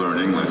had to learn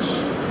English.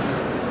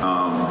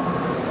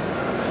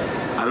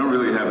 I don't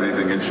really have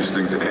anything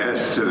interesting to add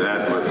to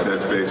that, but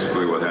that's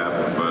basically what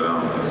happened. But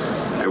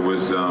it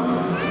was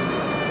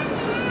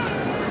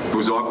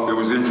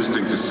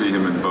interesting to see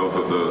him in both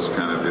of those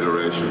kind of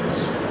iterations.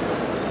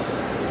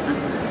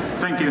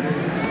 Thank you.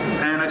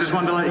 And I just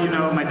wanted to let you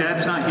know, my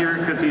dad's not here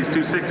because he's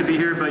too sick to be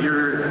here, but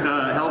your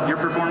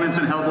performance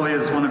in Hellboy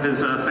is one of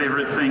his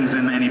favorite things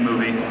in any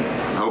movie.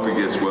 I hope he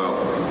gets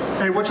well.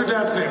 Hey, what's your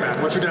dad's name, man?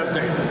 What's your dad's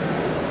name?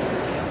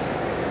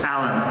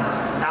 Alan.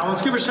 Alan,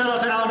 let's give a shout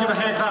out to Alan. Give a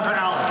hand clap for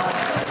Alan.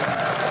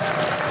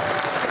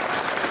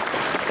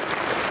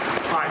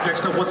 All right,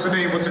 next up, what's the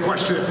name? What's the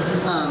question?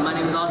 My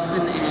name is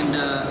Austin, and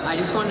I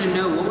just wanted to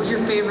know, what was your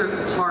favorite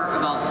part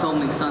about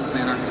filming Sons of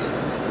Anarchy?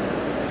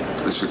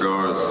 The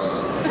cigars.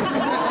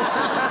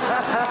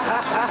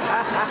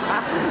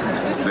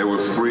 They were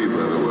free,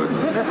 by the way.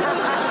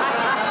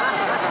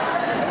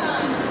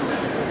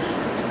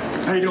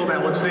 How you doing,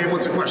 man? What's the name?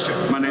 What's the question?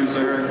 My name's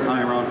Eric.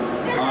 Hi, Ron.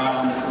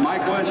 My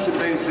question,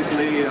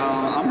 basically,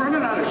 I'm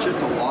running out of shit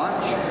to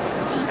watch,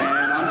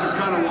 and I'm just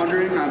kind of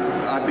wondering,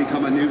 I've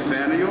become a new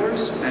fan of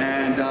yours,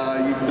 and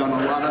you've done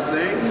a lot of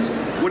things.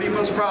 What are you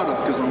most proud of?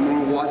 Because I'm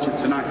going to watch it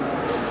tonight.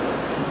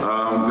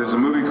 There's a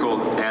movie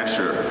called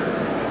Asher,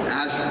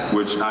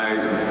 which I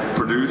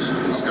produced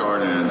and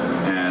starred in,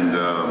 and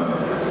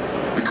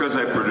because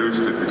I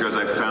produced it, because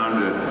I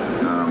found it,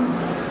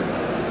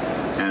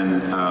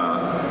 and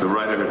the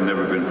writer had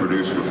never been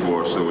produced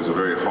before, so it was a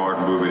very hard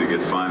movie to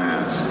get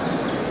financed,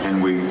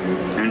 and we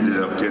ended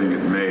up getting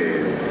it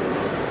made.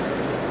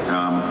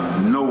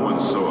 No one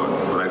saw it,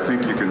 but I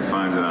think you can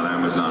find it on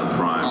Amazon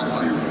Prime if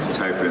you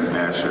type in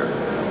Asher.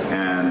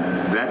 And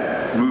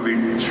that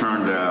movie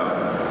turned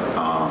out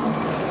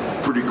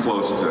pretty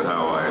close to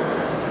how I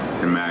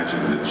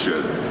imagined it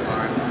should,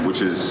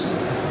 which is,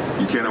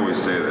 you can't always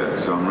say that,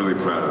 so I'm really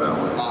proud of that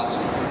one.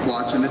 Awesome.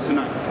 Watching it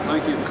tonight.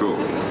 Thank you. Cool.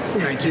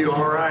 Thank you.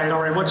 All right.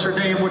 What's your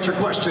name? What's your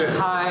question?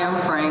 Hi, I'm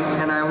Frank,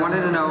 and I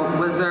wanted to know,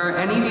 was there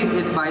any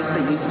advice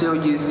that you still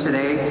use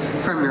today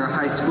from your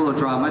high school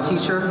drama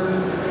teacher?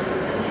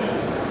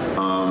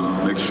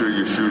 Make sure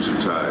your shoes are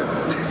tied.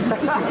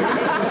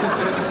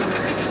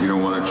 You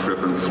don't want to trip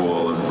and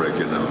fall and break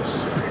your nose.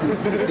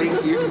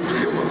 Thank you.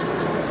 You're welcome.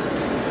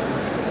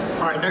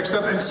 All right, next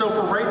up, and so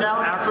for right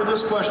now, after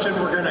this question,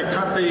 we're going to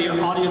cut the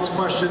audience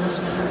questions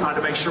to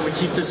make sure we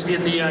keep this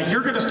in the,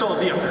 you're going to still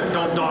be up there.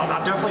 Don't,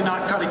 I'm definitely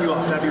not cutting you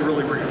off. That'd be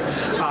really rude.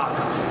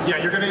 Yeah,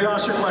 you're going to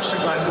ask your question,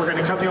 but we're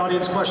going to cut the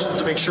audience questions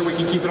to make sure we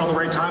can keep it on the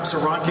right time so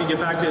Ron can get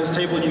back to his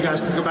table and you guys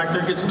can go back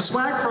there and get some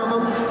swag from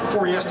him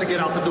before he has to get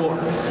out the door.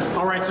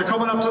 All right, so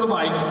coming up to the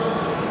mic,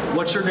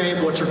 what's your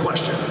name, what's your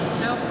question?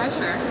 No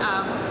pressure.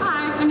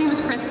 Hi, my name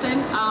is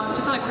Kristen.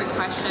 Just on a quick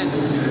question.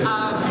 So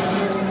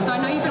I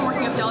know you've been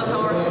working with Del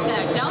Toro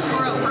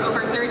for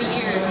over 30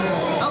 years.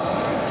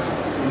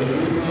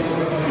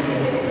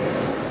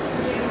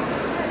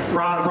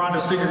 Ron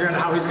is figuring out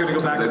how he's going to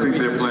go back. I think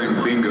they're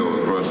playing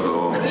bingo across the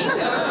hall. Bingo?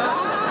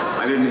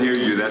 I didn't hear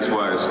you, that's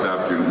why I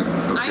stopped you.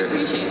 Okay. I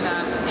appreciate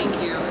that. Thank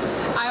you.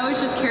 I was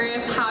just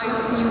curious how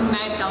you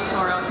met Del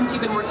Toro, since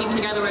you've been working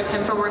together with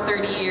him for over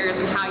 30 years,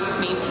 and how you've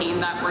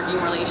maintained that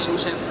working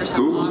relationship for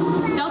so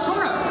long. Del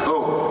Toro.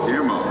 Oh,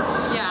 Guillermo.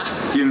 Yeah.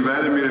 He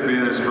invited me to be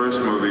in his first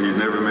movie. He'd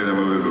never made a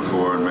movie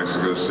before in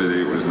Mexico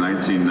City. It was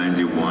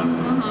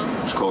 1991.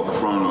 It was called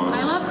Kronos.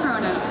 I love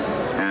Kronos.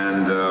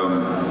 And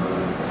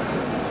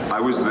I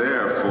was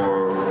there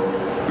for,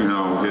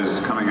 his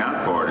coming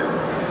out party.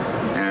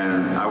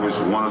 And I was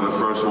one of the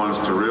first ones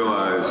to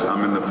realize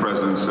I'm in the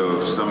presence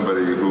of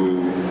somebody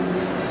who,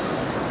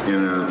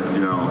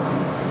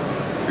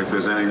 if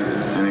there's any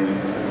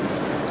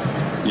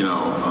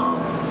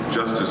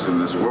justice in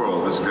this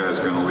world, this guy's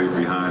going to leave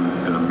behind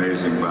an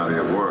amazing body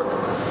of work.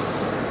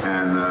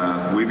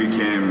 And we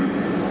became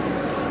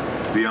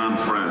beyond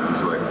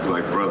friends,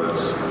 like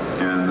brothers.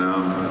 And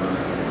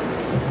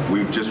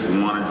we've just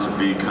wanted to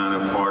be kind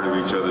of part of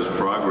each other's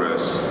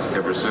progress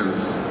ever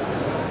since.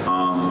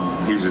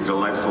 He's a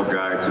delightful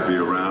guy to be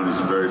around.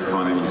 He's very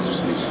funny.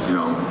 He's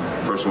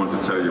first one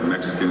to tell you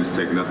Mexicans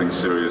take nothing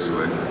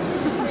seriously.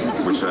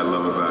 which I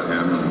love about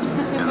him.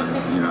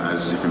 And you know,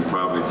 as you can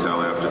probably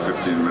tell after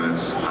 15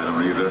 minutes, I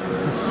don't either.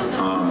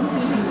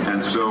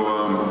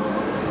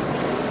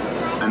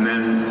 And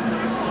then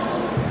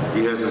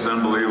he has this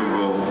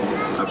unbelievable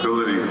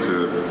ability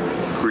to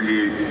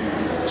create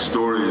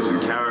stories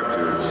and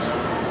characters,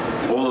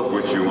 all of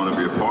which you want to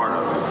be a part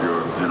of if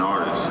you're an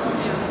artist.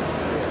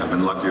 And I've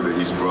been lucky that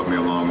he's brought me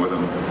along with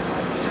him.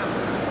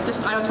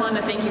 I just wanted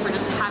to thank you for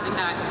just having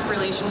that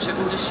relationship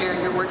and just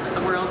sharing your work with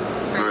the world.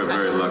 It's very special.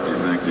 Very lucky.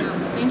 Thank you.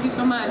 Yeah. Thank you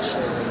so much.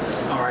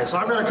 All right, so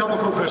I've got a couple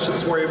quick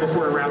questions for you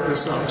before I wrap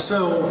this up.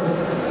 So,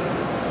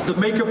 the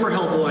makeup for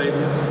Hellboy,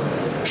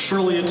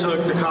 surely it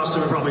took, the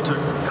costume it probably took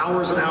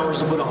hours and hours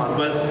to put on,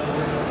 but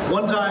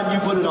one time you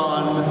put it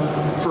on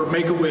for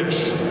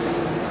Make-A-Wish.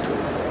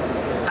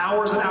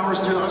 Hours and hours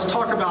to do that. Let's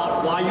talk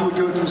about why you would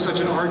go through such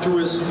an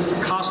arduous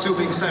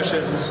costuming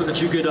session so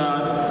that you could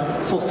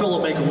fulfill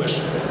a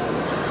Make-A-Wish.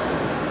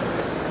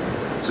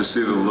 To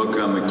see the look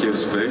on the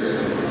kid's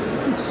face.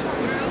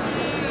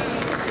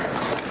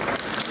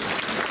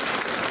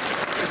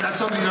 Is that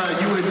something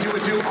you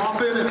would do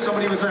often if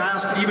somebody was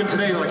asked, even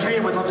today, like, hey,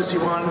 I would love to see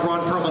Ron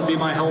Pearlman be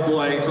my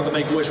Hellboy from the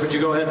Make-A-Wish. Would you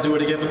go ahead and do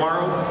it again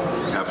tomorrow?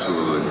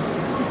 Absolutely.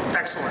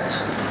 Excellent.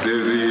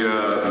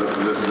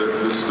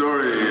 The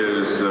story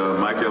is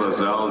Mike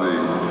Elizalde,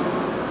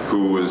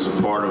 who was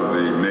part of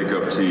the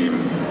makeup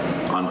team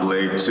on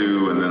Blade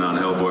 2 and then on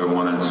Hellboy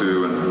 1 and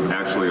 2, and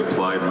actually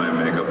applied my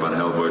makeup on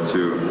Hellboy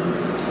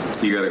 2.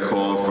 He got a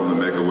call from the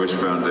Make-A-Wish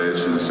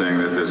Foundation saying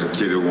that there's a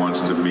kid who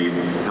wants to meet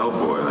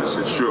Hellboy. And I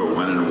said, sure,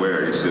 when and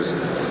where? He says,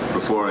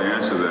 before I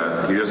answer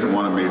that, he doesn't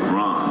want to meet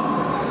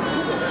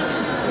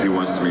Ron. He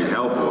wants to meet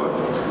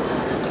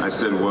Hellboy. I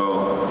said,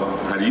 well,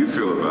 how do you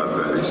feel about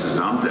that? He says,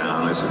 I'm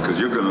down. I said, because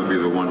you're going to be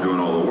the one doing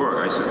all the work.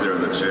 I sit there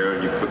in the chair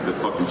and you put the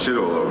fucking shit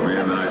all over me,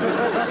 and then I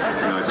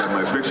have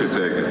my picture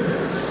taken.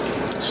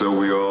 So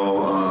we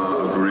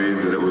all agreed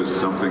that it was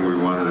something we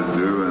wanted to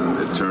do, and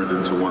it turned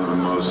into one of the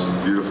most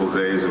beautiful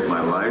days of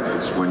my life.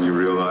 It's when you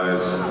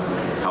realize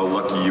how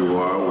lucky you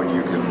are when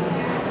you can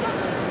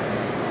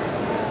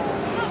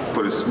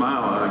put a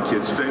smile on a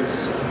kid's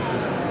face.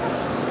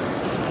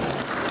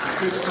 That's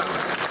good stuff.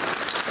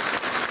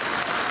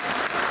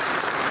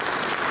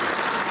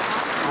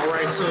 All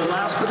right, so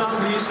last but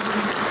not least,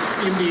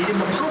 in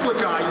the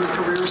public eye, your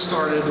career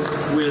started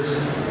with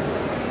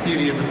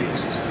Beauty and the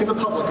Beast. In the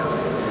public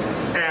eye.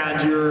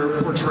 And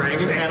you're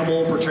portraying an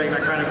animal, portraying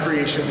that kind of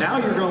creation. Now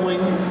you're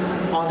going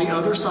on the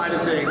other side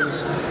of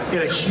things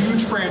in a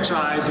huge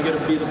franchise. You're going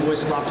to be the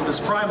voice of Optimus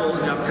Primal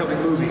in the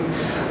upcoming movie.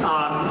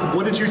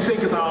 What did you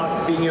think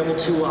about being able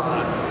to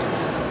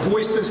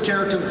voice this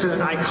character that's in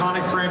an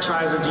iconic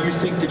franchise, and do you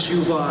think that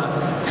you've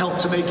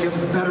helped to make him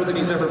better than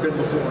he's ever been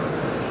before?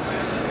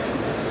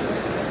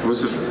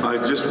 I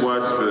just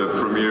watched the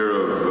premiere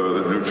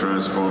of the new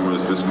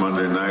Transformers this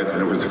Monday night, and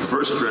it was the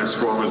first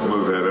Transformers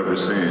movie I've ever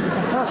seen.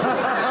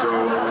 So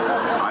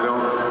I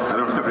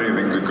don't have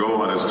anything to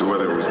go on as to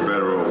whether it was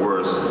better or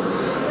worse.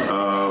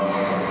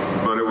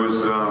 But it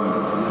was,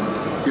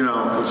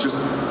 it's just,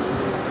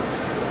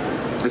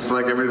 it's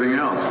like everything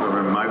else.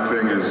 I mean, my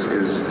thing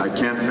is I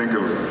can't think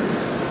of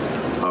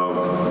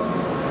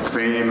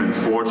fame and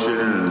fortune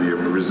and the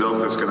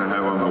result it's going to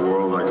have on the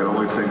world. I can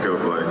only think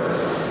of, like,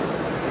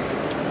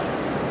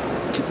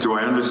 do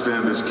I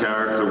understand this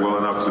character well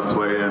enough to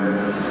play him,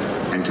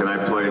 and can I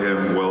play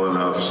him well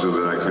enough so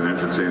that I can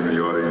entertain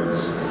the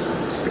audience?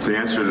 If the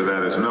answer to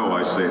that is no,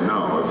 I say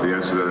no. If the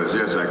answer to that is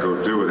yes, I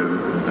go do it,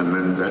 and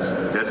then that's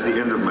the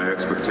end of my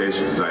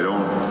expectations. I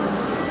don't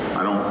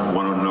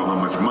want to know how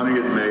much money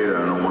it made.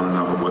 I don't want to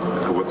know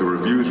what the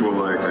reviews were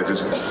like. I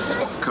just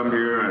come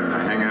here and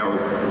I hang out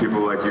with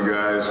people like you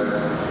guys,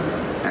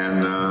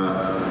 and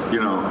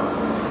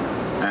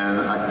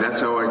that's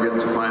how I get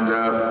to find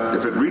out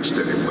if it reached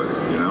anybody,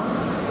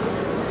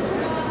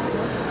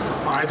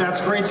 All right, that's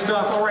great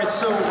stuff. All right,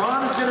 so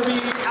Ron is going to be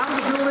out of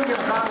the building in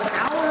about an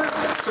hour.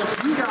 So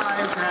if you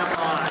guys have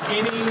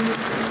any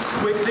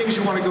quick things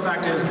you want to go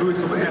back to his booth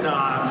and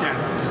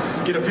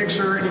get a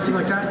picture, anything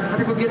like that, I'm going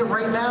to go get it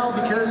right now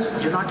because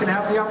you're not going to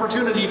have the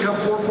opportunity come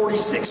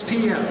 4:46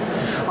 p.m.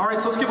 All right,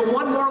 so let's give it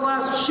one more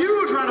last huge